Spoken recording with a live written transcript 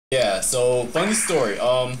Yeah, so funny story.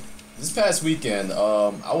 This past weekend,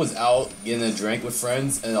 I was out getting a drink with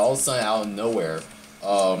friends, and all of a sudden, out of nowhere,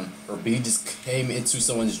 her bee just came into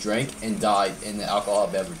someone's drink and died in the alcohol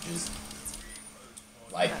beverages.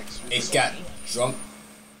 Like, it got drunk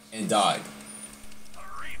and died.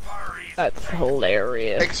 That's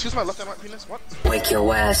hilarious. Excuse my left and right penis, what? Wake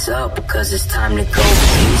your ass up, because it's time to go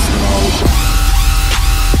beast mode.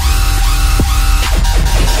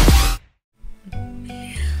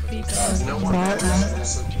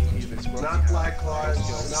 Not black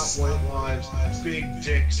lives, not white lives, big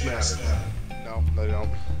dicks matter. No, they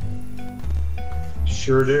don't.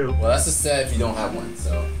 Sure do. Well, that's just sad if you don't have one,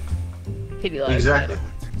 so. Exactly.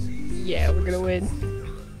 Yeah, we're gonna win.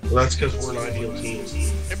 Well, that's because we're an ideal team.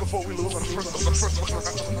 And before we lose on the first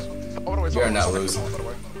round. You're not losing.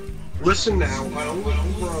 Listen now, I only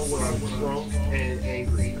throw when I'm drunk and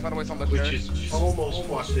angry, which is almost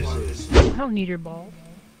what this is. I don't need your ball.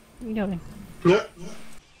 What are you doing? Yeah.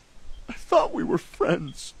 I thought we were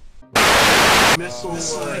friends. Missile,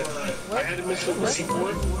 I had a missile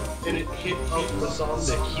before, and it hit up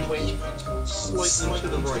Mazombic. He went slightly to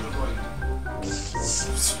the right.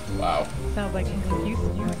 Wow. Sounds like I'm confused.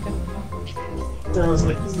 You like that? Sounds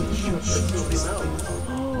like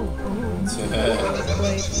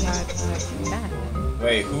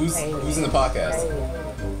Wait, who's in the podcast?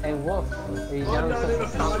 Hey Wolf, are you I'm down not in a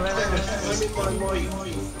with something podcast. I'm in my life.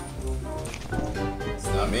 It's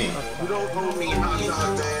not me. You don't owe me, hot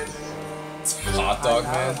dog man. Hot dog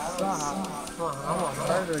man? I'm a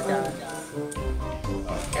murder guy.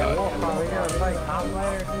 Oh Hey god. Wolf, are we gonna play cop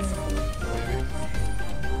later?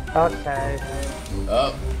 Okay.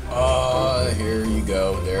 Here you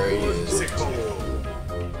go. There he is.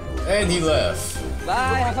 And he left.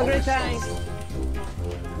 Bye, have a great time.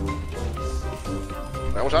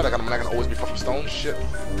 I wish I had that kind of man. I can always be fucking stoned. Shit.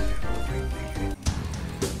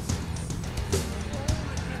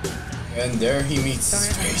 And there he meets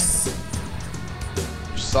his face.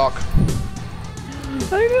 You suck.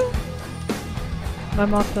 I know. My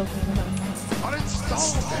mom tells me that. I didn't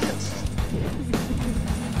stone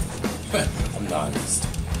it. I'm honest.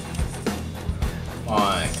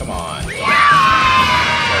 Come on.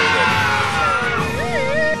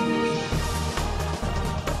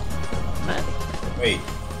 Wait,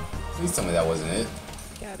 please tell me that wasn't it.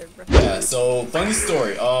 Yeah, so funny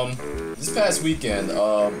story. This past weekend,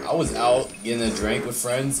 I was out getting a drink with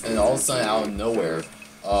friends, and all of a sudden, out of nowhere,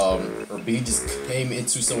 her bee just came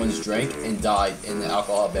into someone's drink and died in the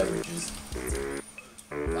alcohol beverages.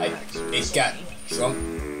 Like, it got drunk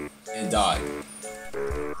and died.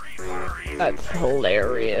 That's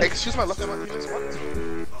hilarious. Excuse my left and right penis, what?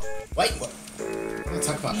 Wait, what? I'm not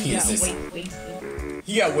talking about penises.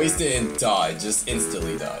 He got wasted and died, just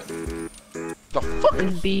instantly died. The fuck?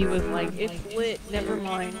 His B was like, it's lit, never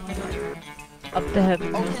mind. Up to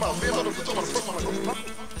heaven. Oh, come on, man. I thought it was the first one.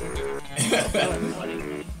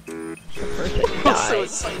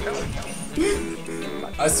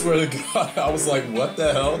 I swear to God, I was like, what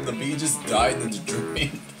the hell? The bee just died in the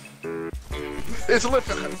drink. It's lit.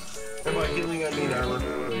 Am I healing? I mean, armor.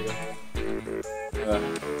 There you go.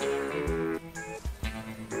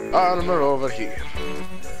 I don't know over here.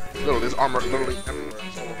 Literally, there's armor literally everywhere.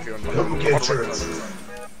 It's all over here. Come get yours.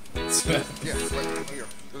 Yeah, right here.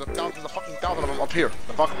 There's a fucking thousand of them up here.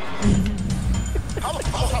 The fuck? How the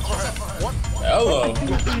fuck? What? Hello.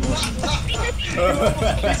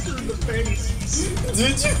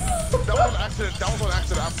 Did you? That was an accident. That was an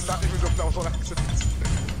accident. I'm not even joking. That was an accident.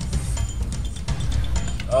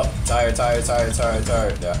 Oh, tired. Yeah,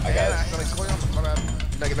 I got it. My bad.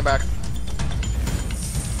 Now get in the back.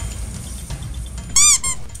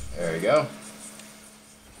 There you go.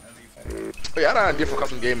 Oh, yeah, I had an idea for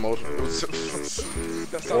custom game mode. It was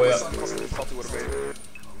that's not yeah. custom salty would have made.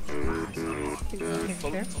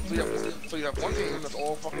 So you have one team that's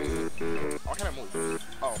all fucking. Why can't I move?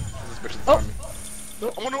 Oh, this bitch is behind me. I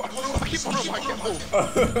keep wondering why I can't move.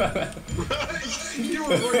 You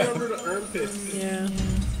were right over the armpit. Yeah.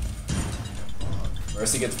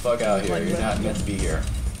 Mercy, get the fuck out of here. You're not meant to be here.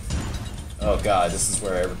 Oh god, this is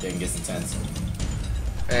where everything gets intense.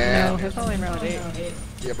 No, And it's only round 8.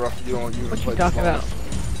 yeah, bro, you don't. What you talking about?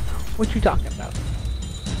 What you talking about?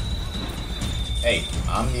 Hey,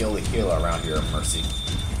 I'm the only healer around here, Mercy.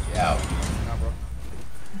 Get out. Nah, bro.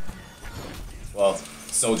 Well,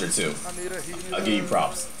 Soldier too. I need a healer. I'll give you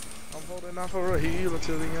props. I'm holding out for a healer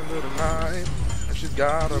till the end of the night. And she's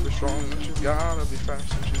gotta be strong, and she's gotta be fast,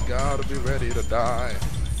 and she's gotta be ready to die.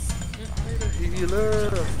 I need a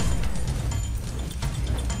healer.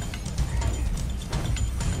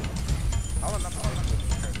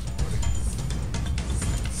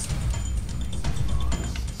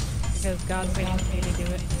 Because God's waiting for me to do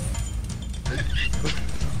it.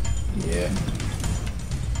 Yeah.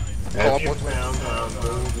 Have you found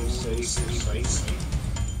golden safe site?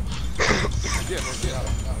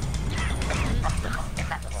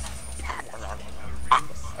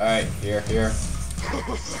 Alright, here.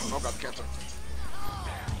 Oh god, cancer.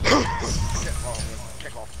 Can't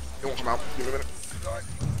cough. It won't come out. Give me a minute. Alright.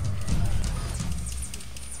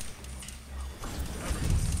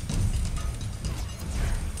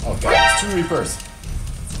 Oh god, it's 2 Reapers.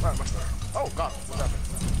 Oh god, what's happening?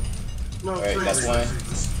 No, Alright, that's one.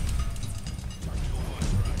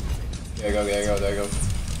 There you go.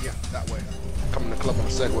 Yeah, that way. Coming to the club on a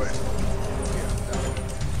Segway.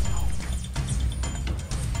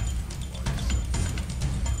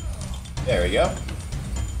 There we go.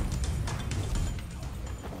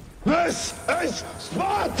 This is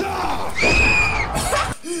Sparta!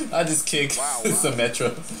 I just kicked some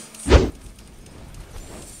Metro.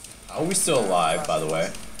 Are we still alive, by the way?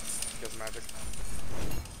 Guess magic.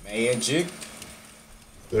 Magic?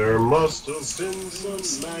 there must have been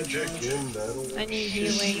some magic in that old I need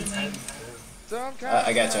healing.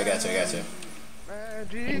 I got you.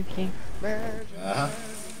 Magic. Thank you. Magic. Uh-huh.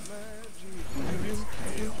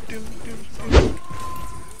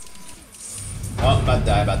 Oh, about to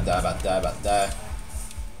die.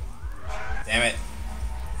 Damn it.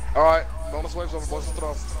 Alright, bonus waves over, boys,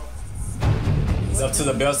 throw. He's up to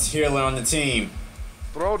the best healer on the team.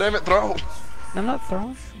 Throw, damn it, throw. I'm not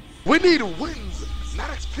throwing. We need wins, not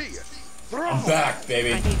XP. Throw. I'm back, I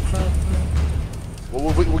baby. need both.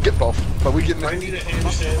 Well, we'll get both, but we getting I need a ham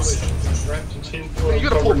sandwich wrapped in tin foil. You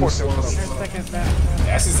gotta pull covered in portion. salami. Second back. It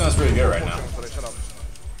actually sounds pretty good right now. Shut up.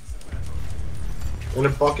 And a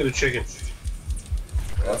bucket of chicken.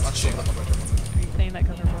 That's chicken. Are you saying that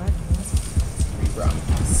because we're black?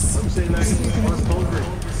 I'm saying that because I'm hungry.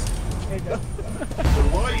 There you go. The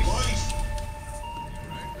life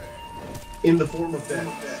in the form of death.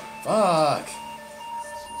 Fuck.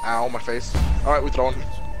 Ow, my face. Alright, we throwing.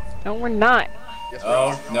 No, we're not. Yes,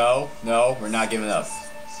 Oh, no, we're not giving up.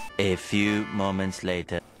 A few moments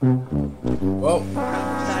later. Whoa.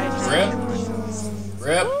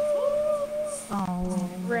 Rip. Oh,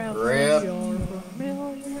 Rip.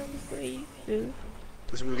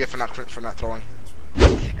 This is what we get for not throwing.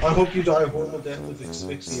 I hope you die a horrible death of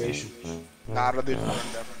asphyxiation. Nah, I'd rather do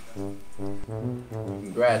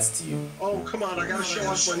Congrats to you. Oh, come on, I gotta show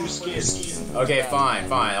off my new skin. Okay,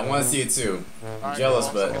 fine. I want to see it too. I'm jealous,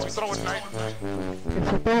 but... Guess we throwing tonight.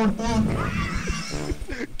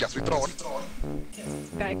 Guess we throwing.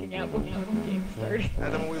 Backing out before the game started.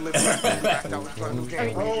 And then when we live back out, we're trying to do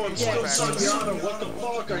game. Oh, I'm so Sabiana, what the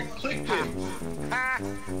fuck? I clicked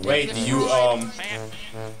it. Wait, do you,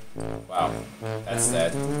 Wow, that's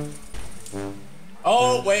sad.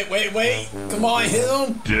 Oh, wait. Come on, hit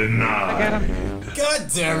him. Denied. I got him.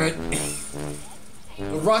 God damn it.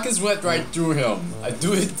 The rockets went right through him. I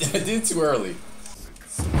did it too early.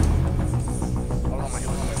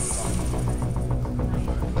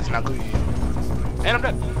 That's not good. And I'm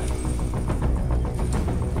dead.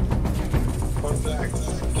 Fun fact,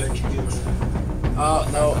 thank you. Oh,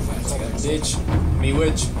 no. Bitch. Me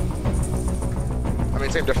witch. I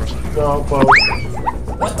mean, same difference. No, both.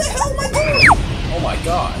 What the hell am I doing? Oh my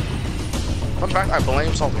god. Fun fact, I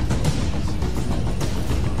blame Salty.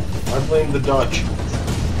 I blame the Dutch.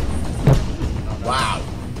 Wow.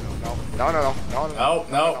 No.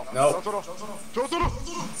 Fuck.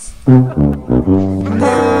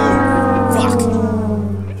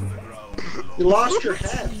 You lost your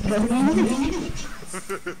hat.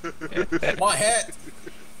 My hat.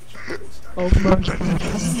 Oh, my.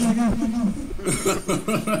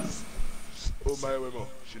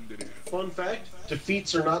 Fun fact,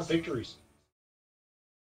 defeats are not victories.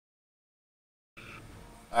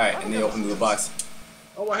 Alright, and they opened the box.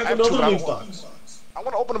 Oh, I have have another two, but I loot don't want- box. I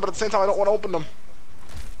want to open them, but at the same time, I don't want to open them.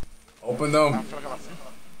 Open them.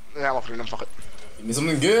 Yeah, I'm opening them. Fuck it. Give me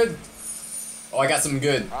something good. Oh, I got something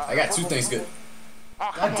good. I got 2 things good.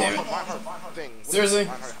 God damn it. Seriously?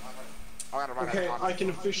 Okay, I can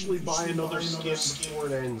officially buy another skin before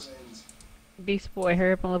it ends. Beast Boy,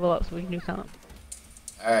 hurry up and level up so we can do comp.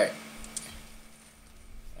 Alright.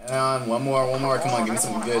 And one more. Come on, give me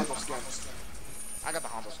something good. I got the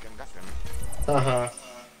Hanzo skin. That's them. Uh-huh.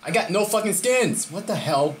 I got no fucking skins. What the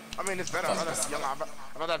hell? I mean, it's better. I'd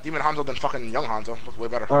rather have Demon Hanzo than fucking Young Hanzo. That's way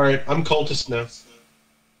better. Alright, I'm cultist now.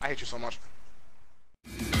 I hate you so much.